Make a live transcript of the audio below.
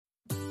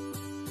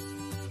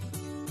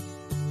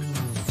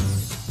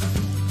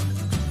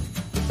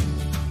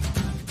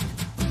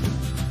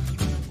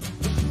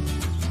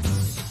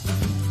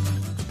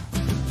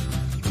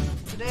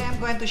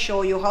going to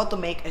show you how to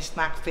make a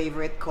snack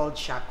favorite called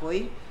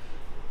Shakoy.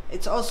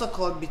 It's also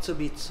called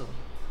Bicho.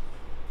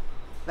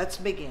 Let's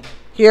begin.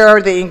 Here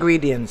are the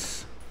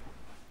ingredients.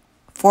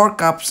 4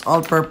 cups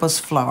all-purpose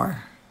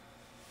flour,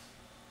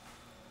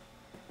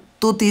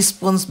 2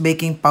 teaspoons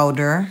baking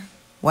powder,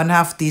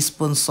 1/2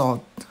 teaspoon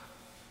salt,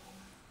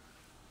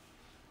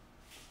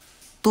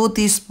 2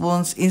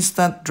 teaspoons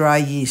instant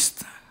dry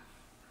yeast,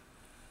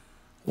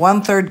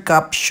 1/3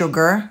 cup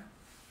sugar,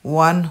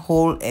 1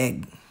 whole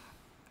egg,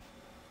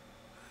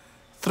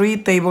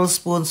 3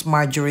 tablespoons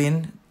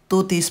margarine,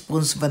 2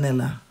 teaspoons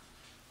vanilla,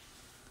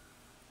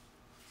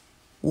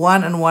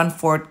 1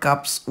 1/4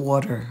 cups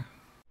water.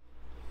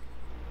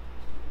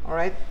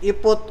 Alright, you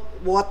put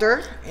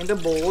water in the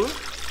bowl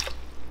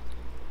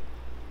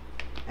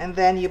and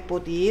then you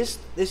put yeast.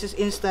 This is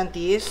instant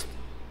yeast.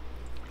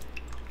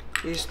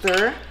 You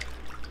stir.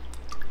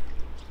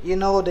 You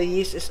know the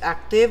yeast is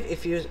active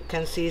if you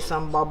can see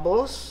some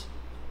bubbles.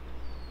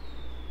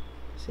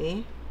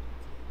 See?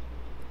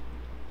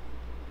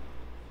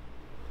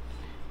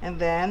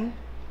 And then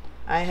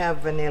I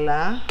have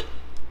vanilla,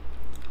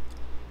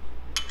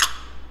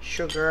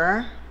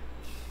 sugar,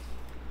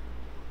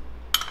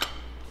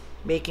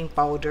 baking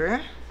powder,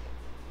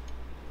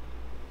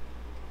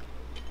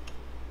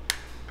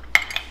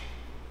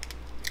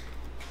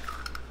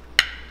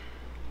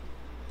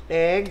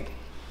 egg,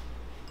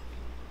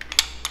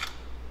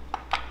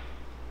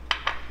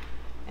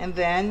 and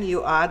then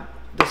you add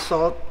the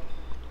salt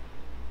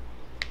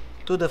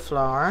to the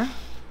flour.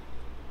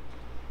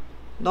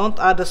 Don't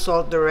add the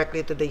salt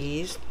directly to the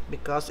yeast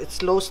because it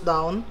slows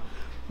down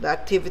the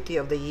activity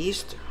of the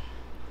yeast.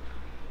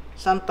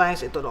 Sometimes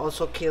it will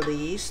also kill the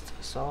yeast.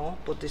 So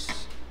put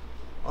this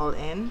all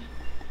in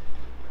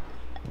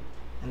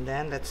and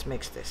then let's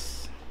mix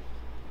this.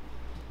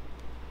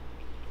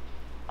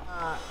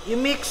 You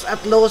mix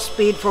at low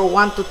speed for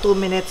 1 to 2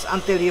 minutes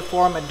until you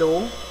form a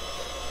dough.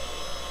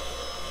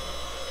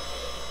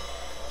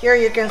 Here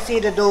you can see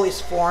the dough is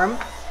formed.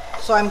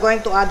 So I'm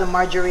going to add the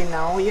margarine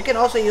now. You can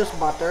also use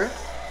butter,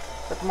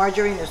 but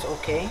margarine is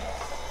okay.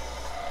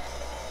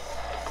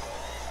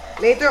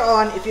 Later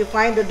on, if you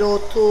find the dough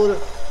too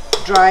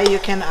dry, you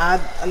can add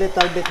a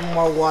little bit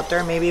more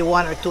water, maybe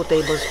 1 or 2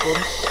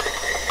 tablespoons.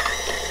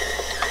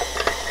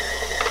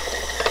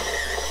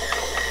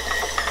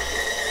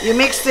 You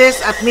mix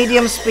this at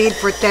medium speed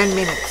for 10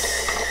 minutes.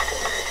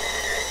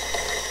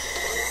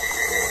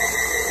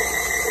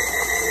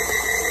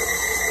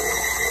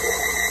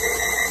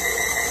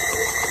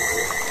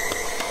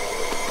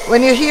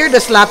 When you hear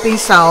the slapping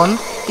sound,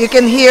 you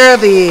can hear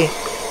the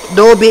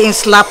dough being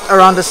slapped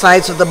around the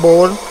sides of the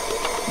bowl.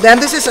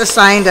 Then this is a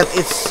sign that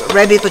it's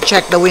ready to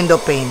check the window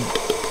pane.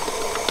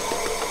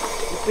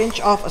 You pinch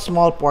off a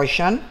small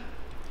portion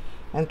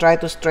and try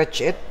to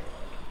stretch it.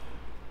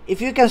 If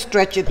you can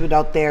stretch it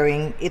without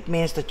tearing, it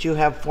means that you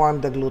have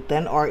formed the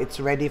gluten or it's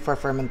ready for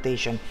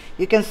fermentation.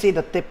 You can see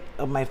the tip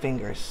of my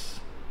fingers.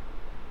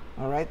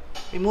 Alright,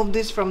 remove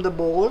this from the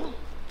bowl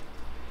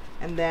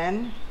and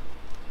then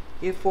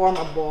you form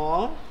a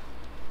ball.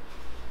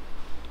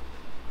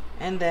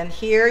 And then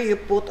here you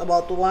put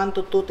about 1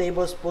 to 2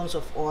 tablespoons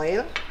of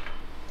oil.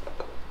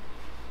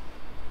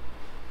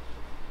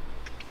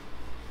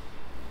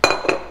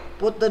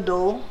 Put the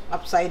dough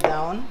upside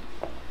down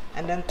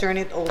and then turn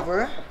it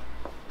over.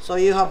 So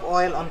you have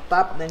oil on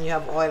top, then you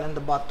have oil on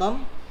the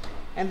bottom.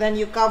 And then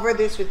you cover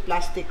this with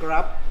plastic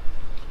wrap.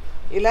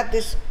 You let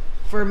this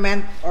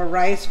ferment or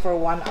rise for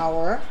 1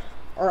 hour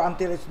or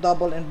until it's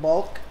double in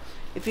bulk.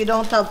 If you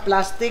don't have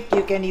plastic,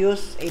 you can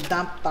use a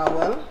damp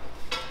towel.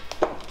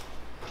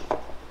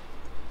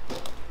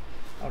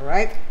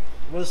 Alright,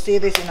 we'll see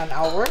this in an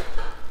hour.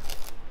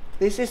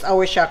 This is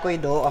our Shakoy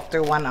dough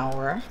after 1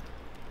 hour.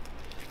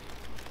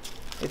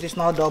 It is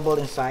now double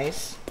in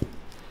size.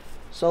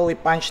 So we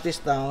punch this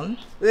down.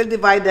 We'll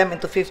divide them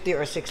into 50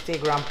 or 60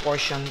 gram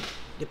portion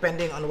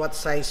depending on what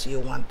size you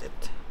want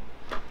it.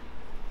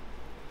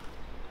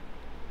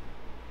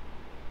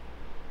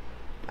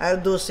 I'll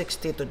do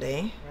 60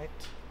 today. Right.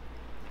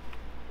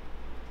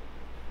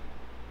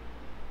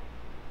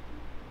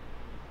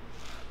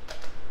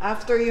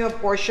 After you have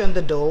portioned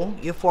the dough,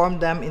 you form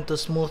them into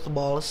smooth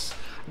balls.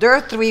 There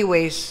are 3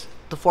 ways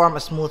to form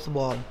a smooth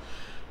ball.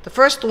 The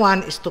first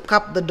one is to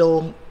cup the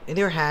dough in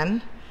your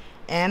hand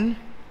and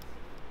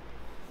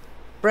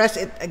press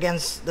it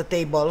against the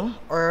table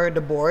or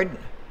the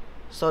board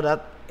so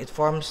that it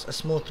forms a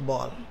smooth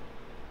ball.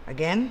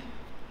 Again,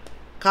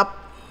 cup,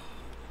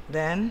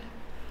 then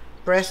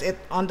press it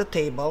on the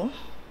table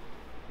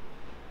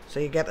so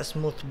you get a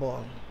smooth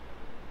ball.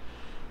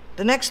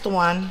 The next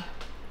one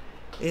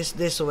is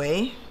this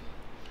way.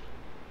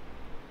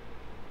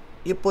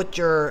 You put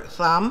your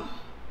thumb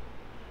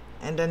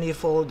and then you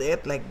fold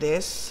it like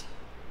this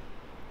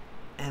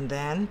and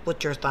then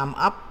put your thumb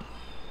up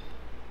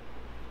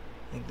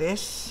like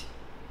this,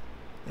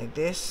 and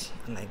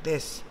like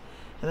this.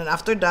 And then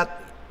after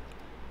that,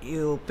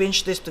 you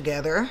pinch this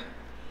together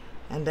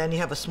and then you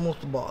have a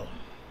smooth ball.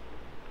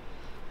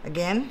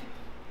 Again,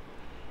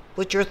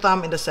 put your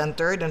thumb in the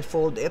center, then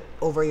fold it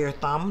over your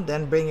thumb,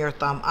 then bring your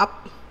thumb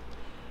up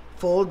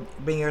fold,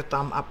 bring your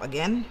thumb up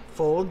again,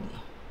 fold,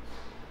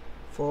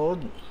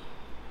 fold,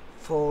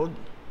 fold,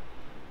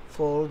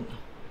 fold,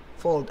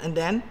 fold, and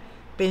then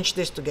pinch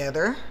this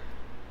together,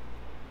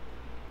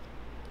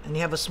 and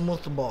you have a smooth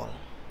ball.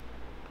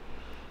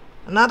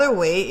 Another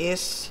way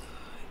is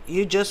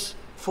you just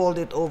fold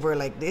it over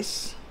like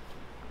this.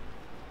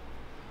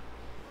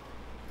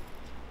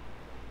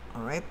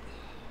 All right.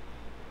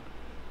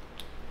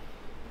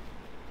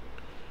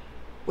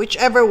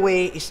 Whichever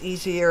way is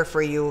easier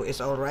for you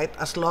is all right,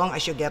 as long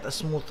as you get a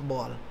smooth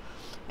ball.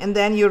 And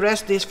then you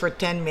rest this for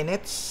 10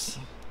 minutes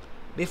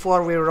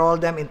before we roll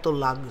them into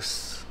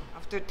lugs.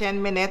 After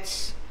 10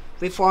 minutes,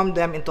 we form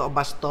them into a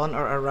baston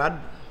or a rod,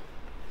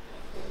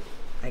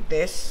 like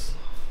this.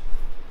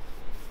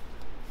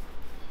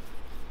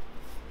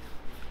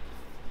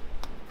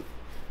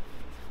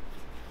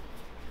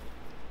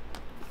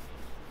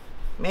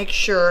 Make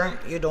sure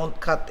you don't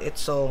cut it,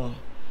 so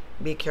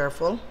be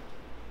careful.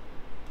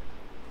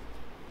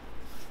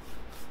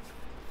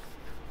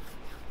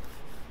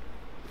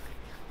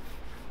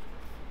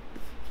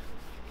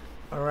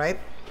 Alright,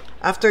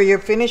 after you're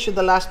finished with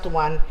the last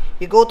one,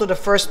 you go to the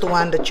first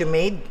one that you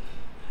made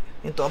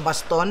into a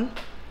baston.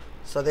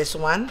 So this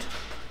one.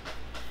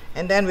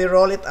 And then we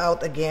roll it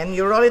out again.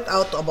 You roll it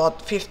out to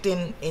about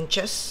 15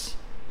 inches.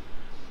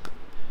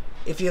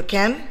 If you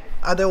can,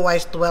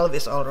 otherwise 12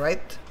 is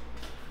alright.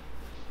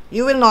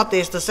 You will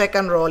notice the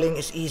second rolling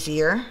is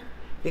easier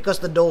because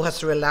the dough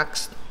has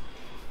relaxed.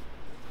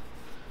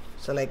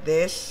 So like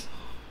this.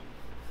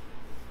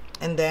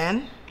 And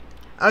then,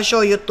 I'll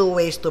show you two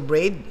ways to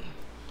braid.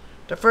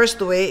 The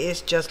first way is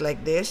just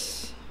like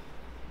this.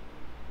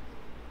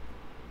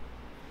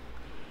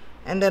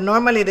 And then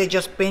normally they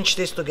just pinch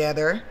this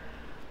together,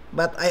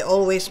 but I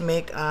always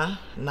make a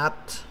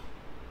knot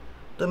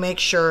to make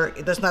sure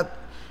it does not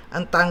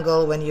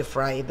untangle when you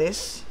fry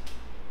this.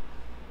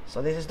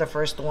 So this is the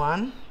first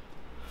one.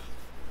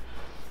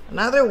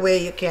 Another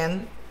way you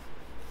can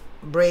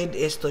braid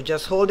is to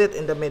just hold it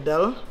in the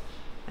middle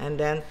and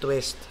then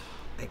twist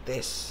like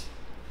this.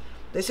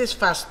 This is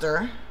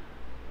faster.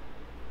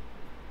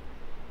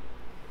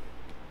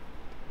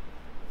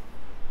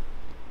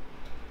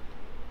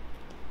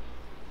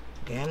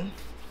 Again,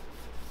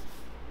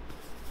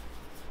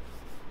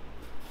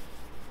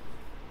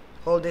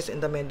 hold this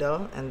in the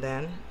middle and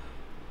then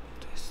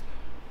twist.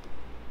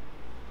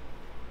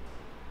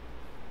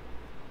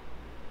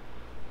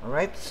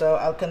 Alright, so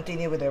I'll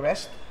continue with the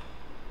rest.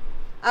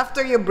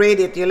 After you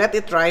braid it, you let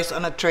it rise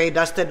on a tray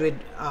dusted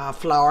with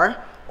flour,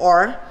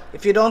 or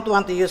if you don't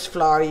want to use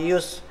flour, you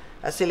use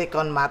a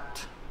silicone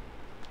mat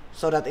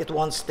so that it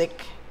won't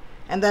stick.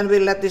 And then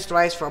we'll let this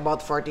rise for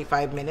about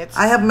 45 minutes.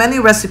 I have many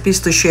recipes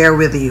to share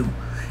with you.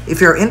 If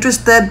you're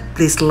interested,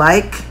 please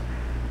like,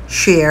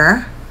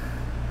 share,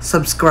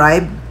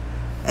 subscribe,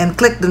 and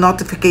click the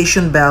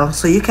notification bell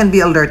so you can be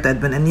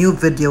alerted when a new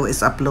video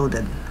is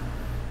uploaded.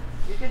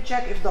 You can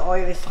check if the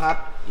oil is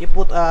hot. You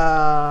put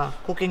a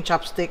cooking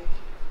chopstick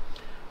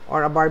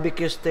or a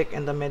barbecue stick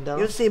in the middle.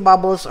 You'll see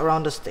bubbles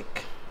around the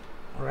stick.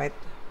 Alright?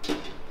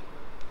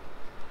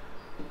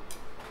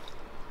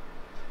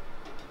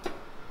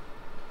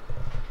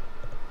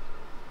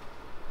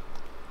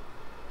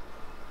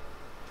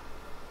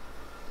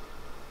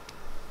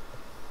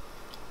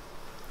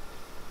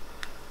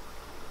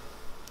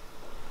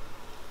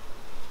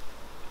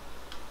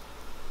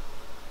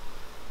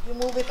 You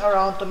move it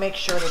around to make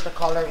sure that the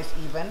color is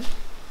even.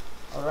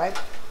 Alright,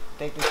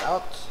 take this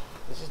out.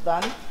 This is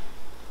done.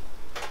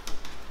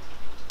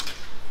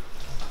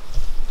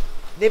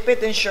 Dip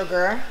it in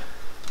sugar.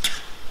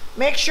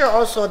 Make sure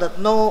also that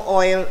no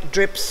oil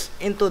drips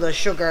into the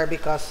sugar,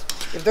 because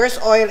if there's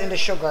oil in the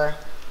sugar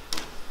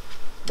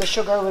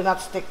will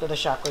not stick to the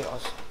shakoy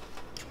also.